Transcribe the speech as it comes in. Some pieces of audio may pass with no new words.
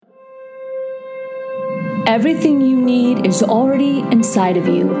Everything you need is already inside of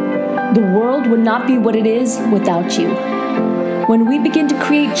you. The world would not be what it is without you. When we begin to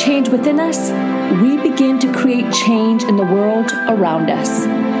create change within us, we begin to create change in the world around us.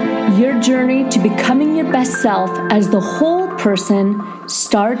 Your journey to becoming your best self as the whole person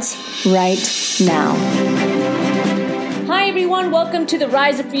starts right now. Hi everyone, welcome to the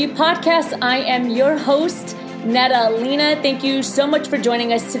Rise Up For You podcast. I am your host, Netta Lena. Thank you so much for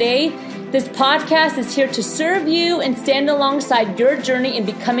joining us today. This podcast is here to serve you and stand alongside your journey in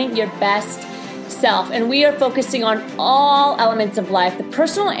becoming your best self. And we are focusing on all elements of life, the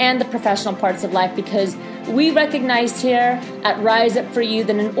personal and the professional parts of life, because we recognize here at Rise Up For You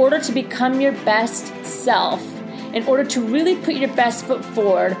that in order to become your best self, in order to really put your best foot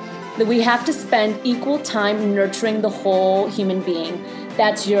forward, that we have to spend equal time nurturing the whole human being.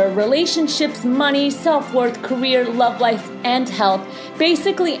 That's your relationships, money, self-worth, career, love life, and health.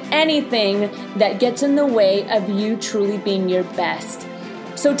 Basically anything that gets in the way of you truly being your best.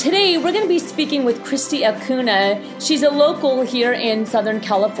 So today we're going to be speaking with Christy Acuna. She's a local here in Southern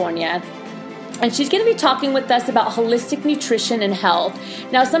California. And she's going to be talking with us about holistic nutrition and health.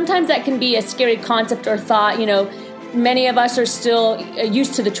 Now, sometimes that can be a scary concept or thought. Many of us are still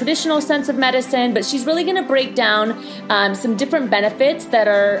used to the traditional sense of medicine, but she's really going to break down some different benefits that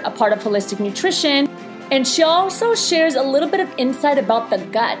are a part of holistic nutrition. And she also shares a little bit of insight about the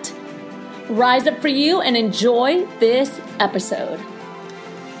gut. Rise up for you and enjoy this episode.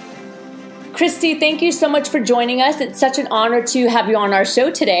 Christy, thank you so much for joining us. It's such an honor to have you on our show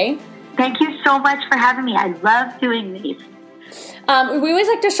today. Thank you so much for having me. I love doing these. We always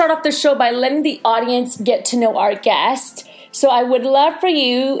like to start off the show by letting the audience get to know our guest. So I would love for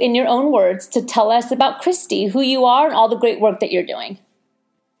you, in your own words, to tell us about Christy, who you are, and all the great work that you're doing.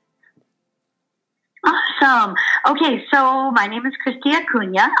 Awesome. Okay, so my name is Christy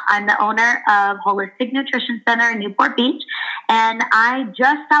Acuna. I'm the owner of Holistic Nutrition Center in Newport Beach, and I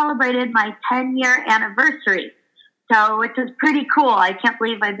just celebrated my 10-year anniversary. So, which is pretty cool. I can't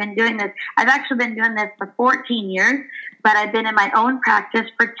believe I've been doing this. I've actually been doing this for 14 years, but I've been in my own practice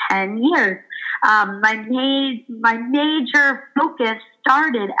for 10 years. My major focus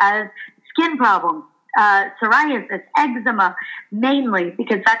started as skin problems, psoriasis, eczema, mainly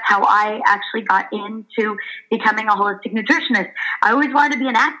because that's how I actually got into becoming a holistic nutritionist. I always wanted to be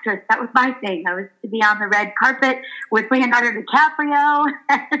an actress. That was my thing. I was to be on the red carpet with Leonardo DiCaprio,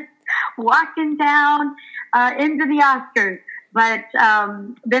 walking down into the Oscars. But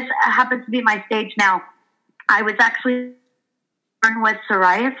this happens to be my stage now. I was actually born with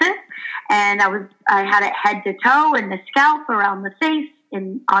psoriasis, and I had it head to toe, in the scalp, around the face,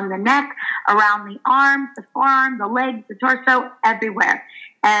 on the neck, around the arms, the forearm, the legs, the torso, everywhere.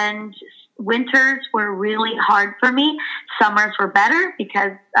 And winters were really hard for me. Summers were better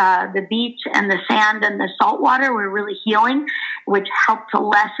because the beach and the sand and the salt water were really healing, which helped to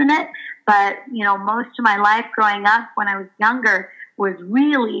lessen it. But, most of my life growing up when I was younger was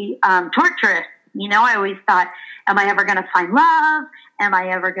really torturous. I always thought, am I ever going to find love? Am I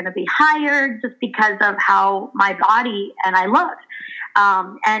ever going to be hired? Just because of how my body and I looked.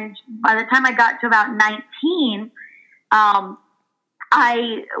 And by the time I got to about 19,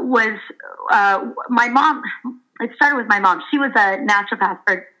 I was, my mom, it started with my mom. She was a naturopath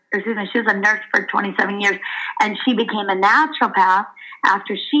she was a nurse for 27 years, and she became a naturopath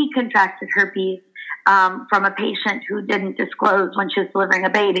after she contracted herpes from a patient who didn't disclose when she was delivering a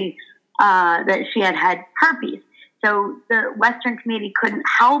baby that she had herpes. So the Western community couldn't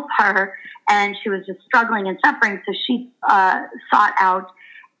help her, and she was just struggling and suffering. So she sought out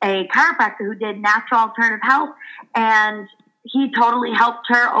a chiropractor who did natural alternative health, and he totally helped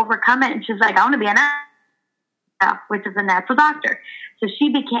her overcome it. And she's like, I want to be a natural, which is a natural doctor. So she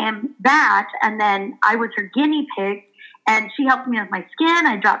became that, and then I was her guinea pig, and she helped me with my skin.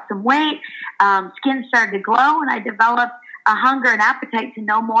 I dropped some weight. Skin started to glow, and I developed a hunger and appetite to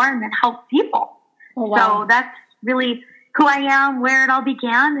know more and then help people. Oh, wow. So that's really who I am, where it all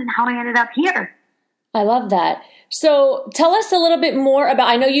began, and how I ended up here. I love that. So tell us a little bit more about,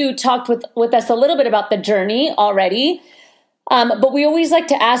 I know you talked with us a little bit about the journey already, but we always like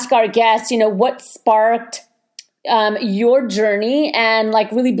to ask our guests, what sparked your journey and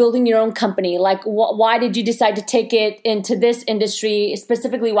really building your own company? Why did you decide to take it into this industry?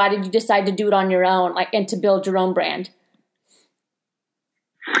 Specifically, why did you decide to do it on your own, and to build your own brand?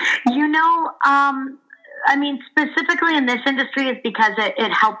 Specifically in this industry is because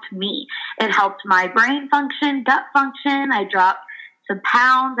it helped me. It helped my brain function, gut function. I dropped some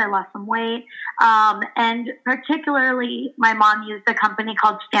pounds. I lost some weight. And particularly, my mom used a company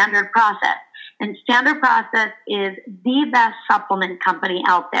called Standard Process. And Standard Process is the best supplement company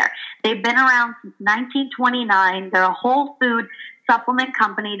out there. They've been around since 1929. They're a whole food supplement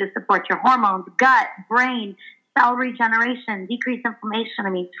company to support your hormones, gut, brain, cell regeneration, decrease inflammation. I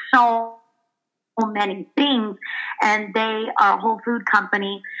mean, so many things. And they are a whole food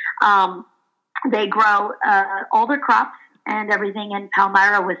company. They grow all their crops and everything in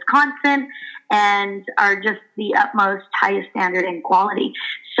Palmyra, Wisconsin, and are just the utmost highest standard in quality.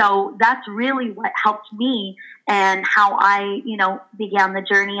 So that's really what helped me and how I, began the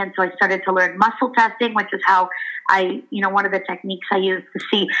journey. And so I started to learn muscle testing, which is how one of the techniques I use to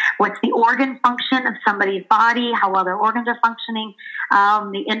see what's the organ function of somebody's body, how well their organs are functioning,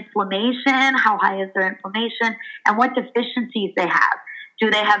 the inflammation, how high is their inflammation, and what deficiencies they have. Do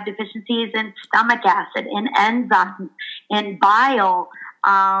they have deficiencies in stomach acid, in enzymes, in bile?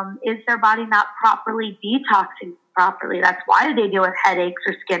 Is their body not properly detoxing properly? That's why they deal with headaches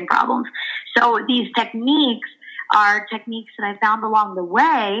or skin problems. So these techniques are techniques that I found along the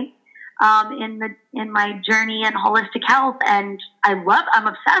way in my journey in holistic health, and I'm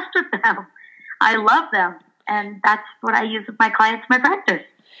obsessed with them. I love them, and that's what I use with my clients in my practice.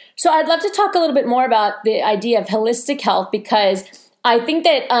 So I'd love to talk a little bit more about the idea of holistic health, because I think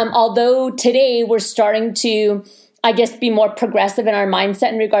that although today we're starting to, I guess, be more progressive in our mindset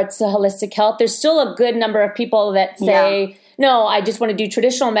in regards to holistic health, there's still a good number of people that say, no, I just want to do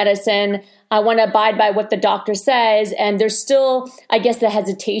traditional medicine. I want to abide by what the doctor says. And there's still, I guess, the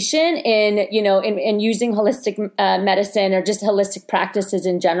hesitation in using holistic medicine or just holistic practices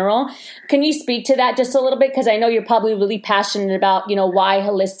in general. Can you speak to that just a little bit? Because I know you're probably really passionate about, why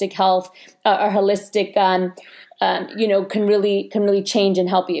holistic health or holistic can really change and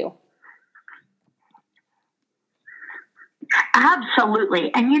help you.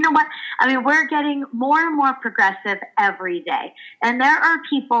 Absolutely. And you know what? I mean, we're getting more and more progressive every day. And there are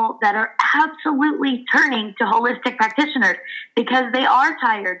people that are absolutely turning to holistic practitioners because they are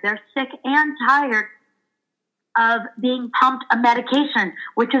tired. They're sick and tired of being pumped a medication,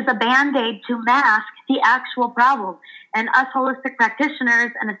 which is a Band-Aid to mask the actual problem. And us holistic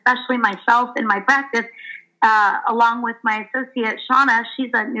practitioners, and especially myself in my practice, along with my associate, Shauna, she's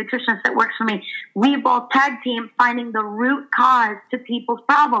a nutritionist that works for me. We both tag team finding the root cause to people's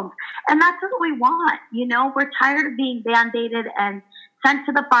problems. And that's what we want. We're tired of being Band-Aided and sent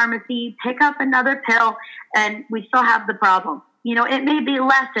to the pharmacy, pick up another pill, and we still have the problem. It may be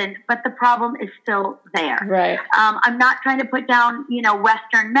lessened, but the problem is still there. Right. I'm not trying to put down,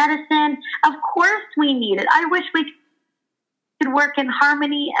 Western medicine. Of course we need it. I wish we could work in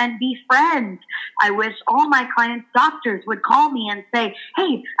harmony and be friends. I wish all my clients' doctors would call me and say,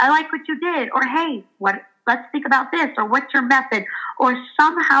 hey, I like what you did, or hey, let's think about this, or what's your method, or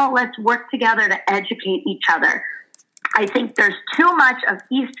somehow let's work together to educate each other. I think there's too much of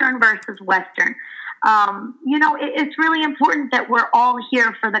Eastern versus Western. It's really important that we're all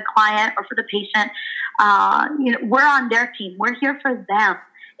here for the client or for the patient. We're on their team. We're here for them.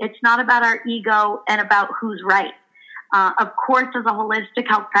 It's not about our ego and about who's right. Of course, as a holistic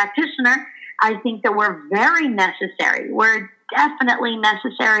health practitioner, I think that we're very necessary. We're definitely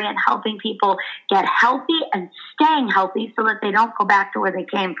necessary in helping people get healthy and staying healthy so that they don't go back to where they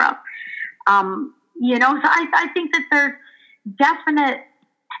came from. So I think that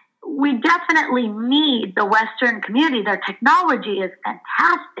we definitely need the Western community. Their technology is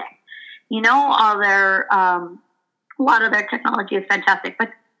fantastic. A lot of their technology is fantastic, but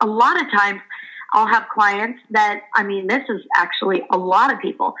a lot of times I'll have clients that, this is actually a lot of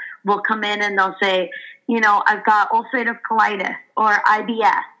people will come in and they'll say, I've got ulcerative colitis or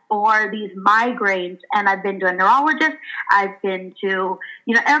IBS or these migraines, and I've been to a neurologist, I've been to,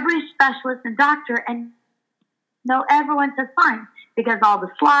 every specialist and doctor, and everyone says fine, because all the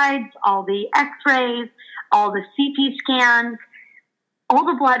slides, all the x-rays, all the CT scans, all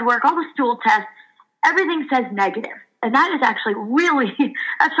the blood work, all the stool tests, everything says negative. And that is actually really,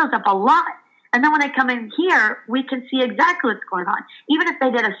 that shows up a lot. And then when they come in here, we can see exactly what's going on. Even if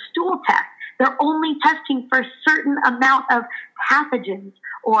they did a stool test, they're only testing for a certain amount of pathogens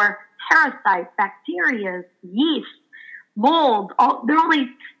or parasites, bacteria, yeast, mold. They're only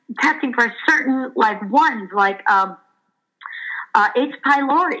testing for certain ones like H.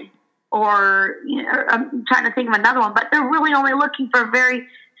 pylori, or I'm trying to think of another one, but they're really only looking for a very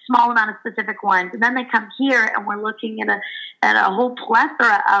small amount of specific ones. And then they come here and we're looking at a whole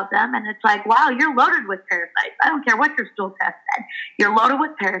plethora of them, and it's like, wow, you're loaded with parasites. I don't care what your stool test said. You're loaded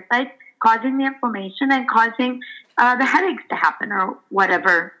with parasites causing the inflammation and causing the headaches to happen or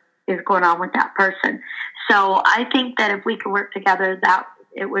whatever is going on with that person. So I think that if we could work together, that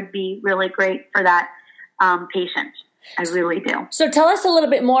it would be really great for that patient. I really do. So tell us a little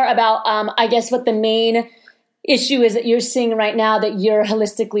bit more about, I guess, what the main issue is that you're seeing right now that you're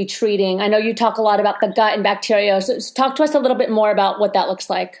holistically treating? I know you talk a lot about the gut and bacteria. So talk to us a little bit more about what that looks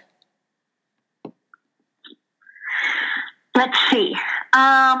like. Let's see.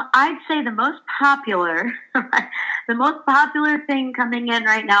 I'd say the most popular thing coming in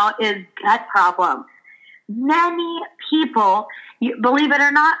right now is gut problems. Many people, believe it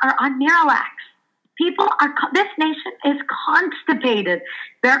or not, are on Miralax. This nation is constipated.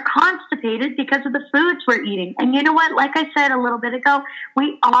 They're constipated because of the foods we're eating. And you know what? Like I said a little bit ago,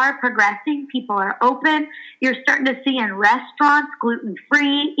 we are progressing. People are open. You're starting to see in restaurants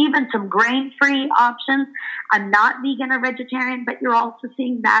gluten-free, even some grain-free options. I'm not vegan or vegetarian, but you're also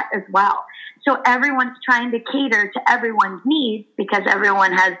seeing that as well. So everyone's trying to cater to everyone's needs because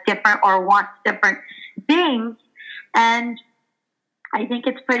everyone has different or wants different things. And I think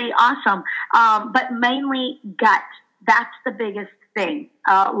it's pretty awesome. But mainly gut. That's the biggest thing.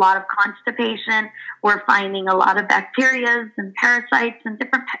 A lot of constipation. We're finding a lot of bacteria and parasites and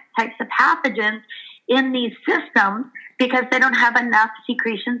different types of pathogens in these systems because they don't have enough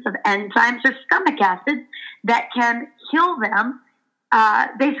secretions of enzymes or stomach acids that can kill them.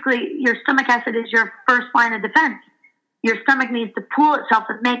 Basically, your stomach acid is your first line of defense. Your stomach needs to pull itself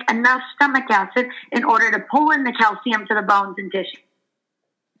and make enough stomach acid in order to pull in the calcium to the bones and tissue.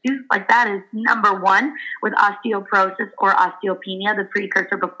 Like that is number one with osteoporosis or osteopenia, the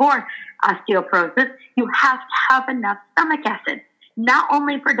precursor before osteoporosis. You have to have enough stomach acid, not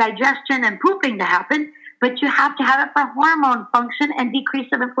only for digestion and pooping to happen, but you have to have it for hormone function and decrease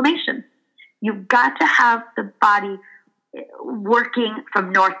of inflammation. You've got to have the body working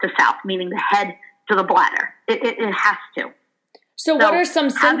from north to south, meaning the head to the bladder. It has to. So what are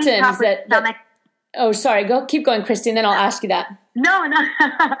some symptoms that oh, sorry, keep going, Christy, and then I'll ask you that. No.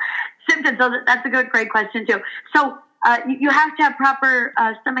 Symptoms, so that's a great question too. So you have to have proper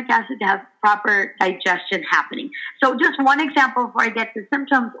stomach acid to have proper digestion happening. So just one example before I get to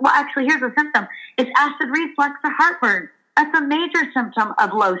symptoms. Well, actually, here's a symptom. It's acid reflux or heartburn. That's a major symptom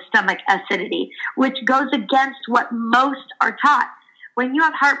of low stomach acidity, which goes against what most are taught. When you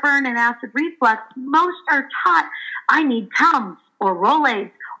have heartburn and acid reflux, most are taught, I need Tums or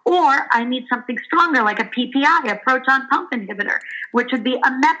Rolaids, or I need something stronger like a PPI, a proton pump inhibitor, which would be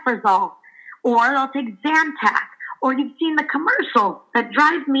omeprazole, or they'll take Zantac, or you've seen the commercial that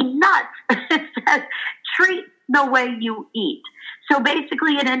drives me nuts. It says, treat the way you eat. So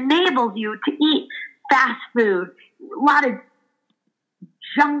basically it enables you to eat fast food, a lot of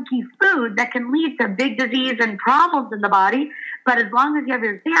junky food that can lead to big disease and problems in the body. But as long as you have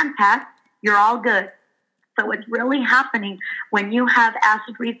your Zantac, you're all good. So what's really happening when you have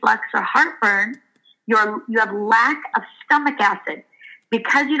acid reflux or heartburn, you have lack of stomach acid.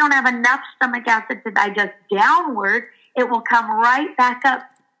 Because you don't have enough stomach acid to digest downward, it will come right back up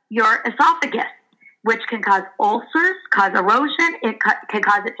your esophagus, which can cause ulcers, cause erosion. It can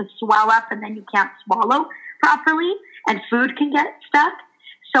cause it to swell up and then you can't swallow properly and food can get stuck.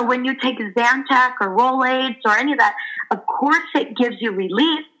 So when you take Zantac or Rolaids or any of that, of course it gives you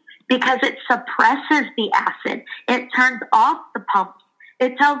relief because it suppresses the acid. It turns off the pumps.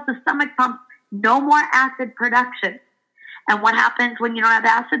 It tells the stomach pumps no more acid production. And what happens when you don't have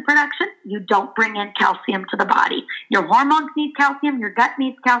acid production? You don't bring in calcium to the body. Your hormones need calcium, your gut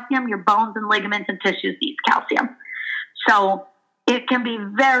needs calcium, your bones and ligaments and tissues need calcium. So it can be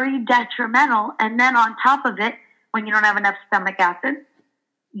very detrimental. And then on top of it, when you don't have enough stomach acid,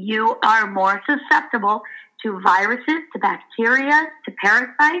 you are more susceptible to viruses, to bacteria, to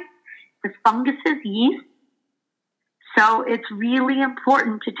parasites, to funguses, yeast. So it's really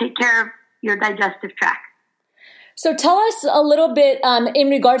important to take care of your digestive tract. So tell us a little bit in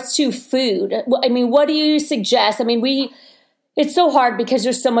regards to food. I mean, what do you suggest? I mean, it's so hard because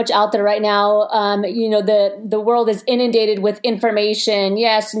there's so much out there right now. The world is inundated with information.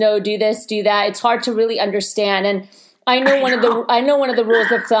 Yes, no, do this, do that. It's hard to really understand. And I know one of the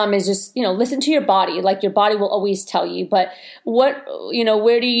rules of thumb is just, listen to your body. Like your body will always tell you. But where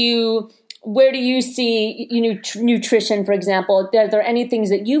do you see nutrition, for example? Are there any things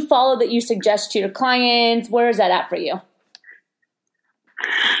that you follow that you suggest to your clients? Where is that at for you?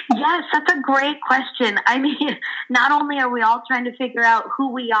 Yes, that's a great question. I mean, not only are we all trying to figure out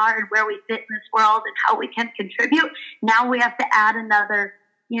who we are and where we fit in this world and how we can contribute, now we have to add another,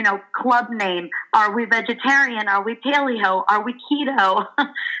 club name. Are we vegetarian? Are we paleo? Are we keto?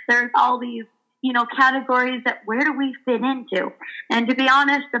 There's all these categories that where do we fit into? And to be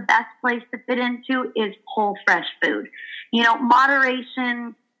honest, the best place to fit into is whole fresh food.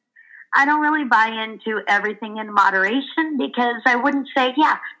 Moderation, I don't really buy into everything in moderation because I wouldn't say,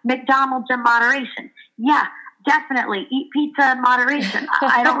 yeah, McDonald's in moderation. Yeah, definitely eat pizza in moderation.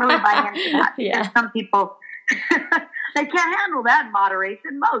 I don't really buy into that. Yeah. Some people They can't handle that in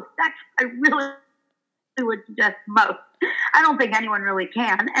moderation. Most. I really would suggest most. I don't think anyone really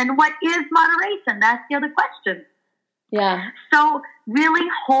can. And what is moderation? That's the other question. Yeah. So really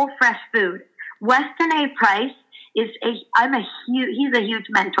whole fresh food. Weston A. Price he's a huge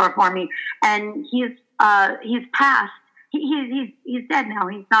mentor for me, and he's passed. He's dead now.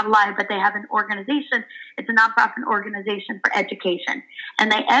 He's not alive, but they have an organization. It's a nonprofit organization for education,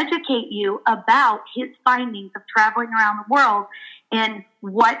 and they educate you about his findings of traveling around the world and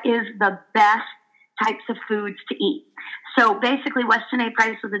what is the best types of foods to eat. So basically, Weston A.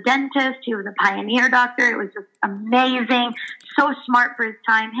 Price was a dentist. He was a pioneer doctor. It was just amazing. So smart for his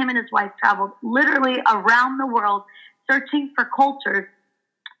time. Him and his wife traveled literally around the world searching for cultures,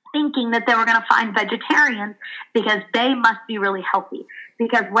 thinking that they were going to find vegetarians because they must be really healthy.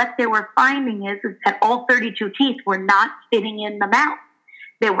 Because what they were finding is that all 32 teeth were not fitting in the mouth.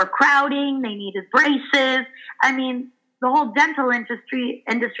 They were crowding. They needed braces. I mean, the whole dental industry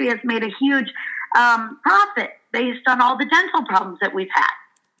has made a huge profit based on all the dental problems that we've had.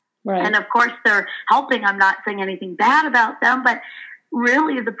 Right. And of course, they're helping. I'm not saying anything bad about them, but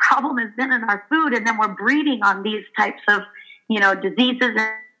really the problem has been in our food, and then we're breeding on these types of, diseases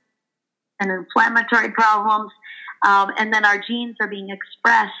and inflammatory problems. And then our genes are being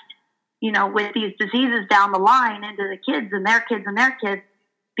expressed, with these diseases down the line into the kids and their kids and their kids,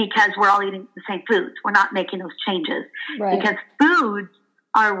 because we're all eating the same foods. We're not making those changes. Right. Because foods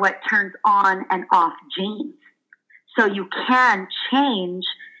are what turns on and off genes. So you can change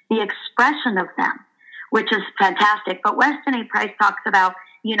the expression of them, which is fantastic. But Weston A. Price talks about,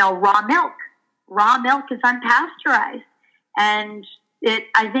 raw milk. Raw milk is unpasteurized. And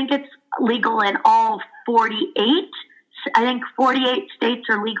I think it's legal in all 48. I think 48 states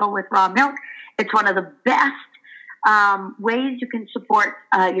are legal with raw milk. It's one of the best ways you can support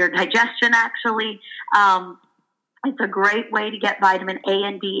your digestion, actually. It's a great way to get vitamin A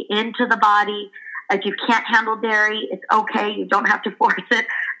and D into the body. If you can't handle dairy, it's okay. You don't have to force it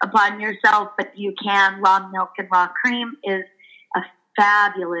upon yourself, but you can. Raw milk and raw cream is a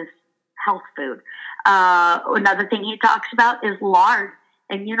fabulous health food. Another thing he talks about is lard.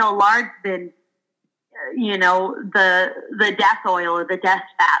 And, lard's been, the death oil or the death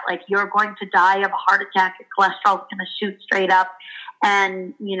fat. Like, you're going to die of a heart attack. Your cholesterol is going to shoot straight up.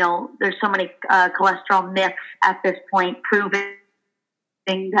 And, there's so many cholesterol myths at this point proving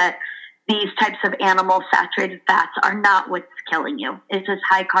that these types of animal saturated fats are not what's killing you. It's this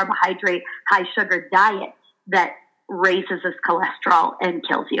high carbohydrate, high sugar diet that raises this cholesterol and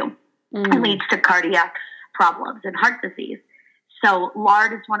kills you and leads to cardiac problems and heart disease. So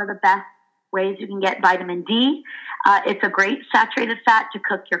lard is one of the best ways you can get vitamin D. It's a great saturated fat to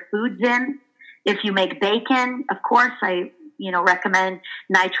cook your foods in. If you make bacon, of course, I recommend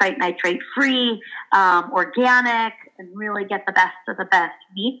nitrate-free, organic, and really get the best of the best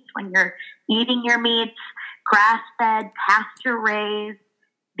meats when you're eating your meats, grass-fed, pasture-raised.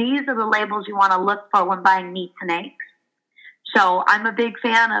 These are the labels you want to look for when buying meats and eggs. So I'm a big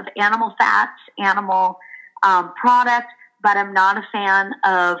fan of animal fats, animal products, but I'm not a fan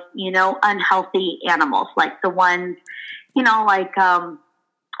of, unhealthy animals, like the ones, I'm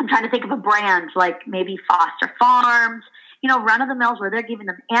trying to think of a brand, like maybe Foster Farms, run of the mills, where they're giving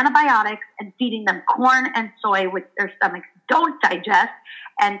them antibiotics and feeding them corn and soy, which their stomachs don't digest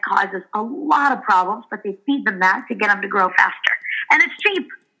and causes a lot of problems, but they feed them that to get them to grow faster. And it's cheap.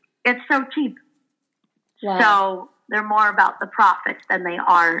 It's so cheap. Wow. So they're more about the profits than they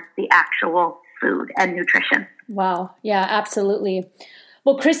are the actual food and nutrition. Wow. Yeah, absolutely.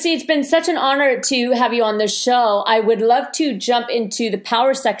 Well, Christy, it's been such an honor to have you on the show. I would love to jump into the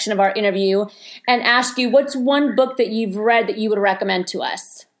power section of our interview and ask you, what's one book that you've read that you would recommend to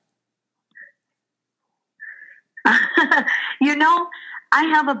us? I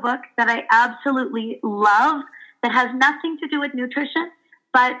have a book that I absolutely love that has nothing to do with nutrition,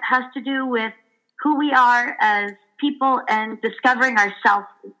 but has to do with who we are as people and discovering our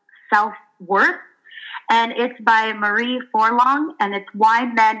self-worth. And it's by Marie Forlong, and it's Why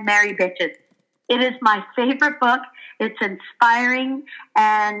Men Marry Bitches. It is my favorite book. It's inspiring,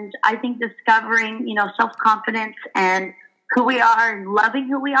 and I think discovering, self-confidence and who we are and loving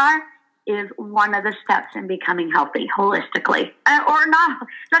who we are is one of the steps in becoming healthy holistically. Or not, it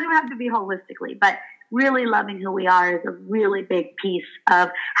doesn't even have to be holistically, but really loving who we are is a really big piece of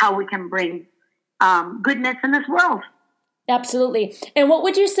how we can bring goodness in this world. Absolutely. And what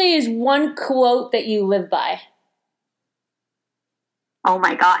would you say is one quote that you live by? Oh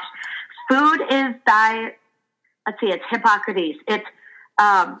my gosh. Food is it's Hippocrates. It's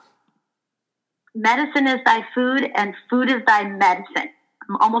medicine is thy food and food is thy medicine.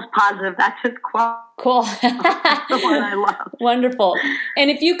 I'm almost positive that's his quote. Cool. That's the one I love. Wonderful. And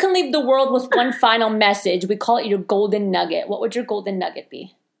if you can leave the world with one final message, we call it your golden nugget. What would your golden nugget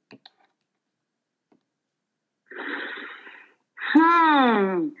be?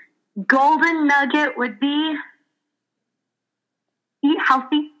 Golden nugget would be eat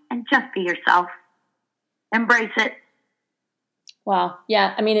healthy and just be yourself. Embrace it. Wow.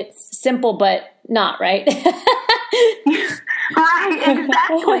 Yeah. I mean, it's simple, but not, right?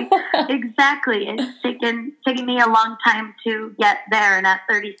 Right. Exactly. It's taken me a long time to get there. And at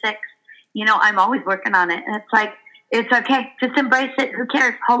 36, I'm always working on it. And it's like, it's okay. Just embrace it. Who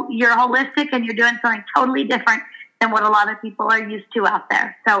cares? You're holistic and you're doing something totally different than what a lot of people are used to out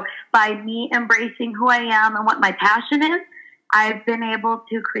there. So by me embracing who I am and what my passion is, I've been able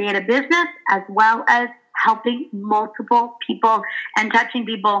to create a business as well as helping multiple people and touching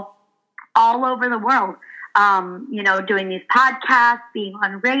people all over the world. Doing these podcasts, being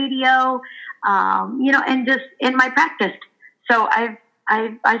on radio, and just in my practice. So I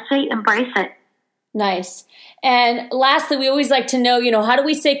say embrace it. Nice. And lastly, we always like to know, how do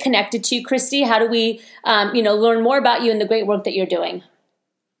we stay connected to you, Christy? How do we, learn more about you and the great work that you're doing?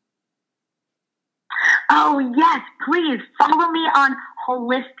 Oh, yes, please follow me on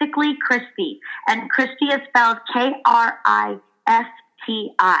Holistically Christy. And Christy is spelled Kristi.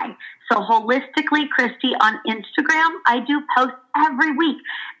 So Holistically Christy on Instagram. I do post every week.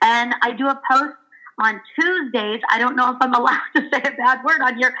 And I do a post on Tuesdays. I don't know if I'm allowed to say a bad word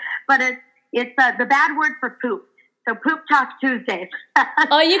on here, but it's the bad word for poop. So Poop Talk Tuesdays.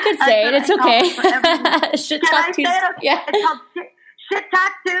 Oh, you could say it. It's okay. Shit Talk Tuesday. Yeah. It's called Shit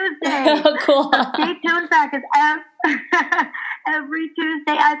Talk Tuesday. Oh, cool. So stay tuned back because every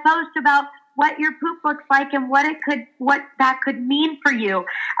Tuesday I post about what your poop looks like and what that could mean for you.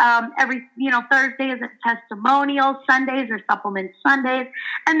 Thursday is a testimonial. Sundays are supplement Sundays,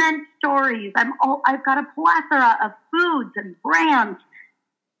 and then stories. I've got a plethora of foods and brands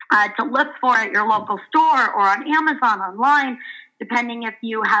to look for at your local store or on Amazon online, depending if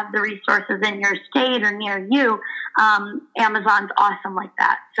you have the resources in your state or near you. Amazon's awesome like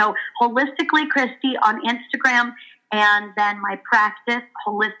that. So Holistically Christy on Instagram, and then my practice,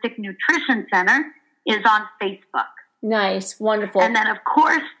 Holistic Nutrition Center, is on Facebook. Nice. Wonderful. And then, of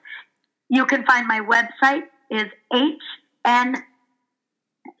course, you can find my website is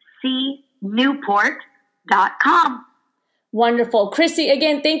hncnewport.com. Wonderful. Christy,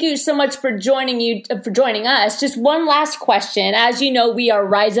 again, thank you so much for joining us. Just one last question. As you know, we are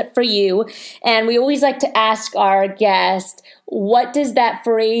Rise Up For You, and we always like to ask our guest, what does that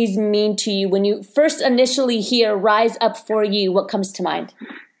phrase mean to you? When you first initially hear Rise Up For You, what comes to mind?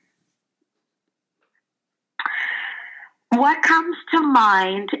 What comes to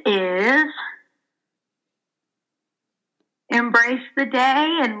mind is embrace the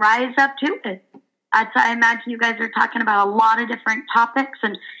day and rise up to it. I imagine you guys are talking about a lot of different topics,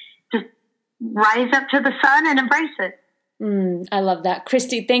 and just rise up to the sun and embrace it. I love that.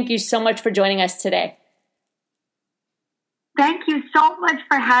 Christy, thank you so much for joining us today. Thank you so much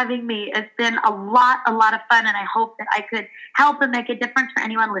for having me. It's been a lot of fun, and I hope that I could help and make a difference for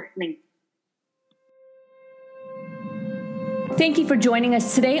anyone listening. Thank you for joining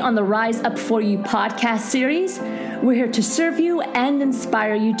us today on the Rise Up For You podcast series. We're here to serve you and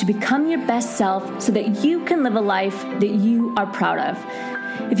inspire you to become your best self so that you can live a life that you are proud of.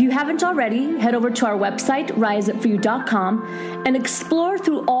 If you haven't already, head over to our website, riseupforyou.com, and explore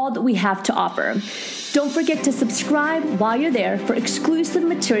through all that we have to offer. Don't forget to subscribe while you're there for exclusive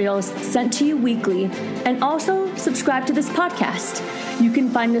materials sent to you weekly, and also subscribe to this podcast. You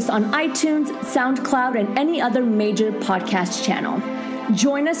can find us on iTunes, SoundCloud, and any other major podcast channel.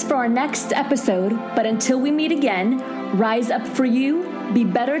 Join us for our next episode, but until we meet again, rise up for you, be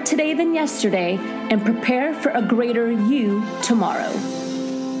better today than yesterday, and prepare for a greater you tomorrow.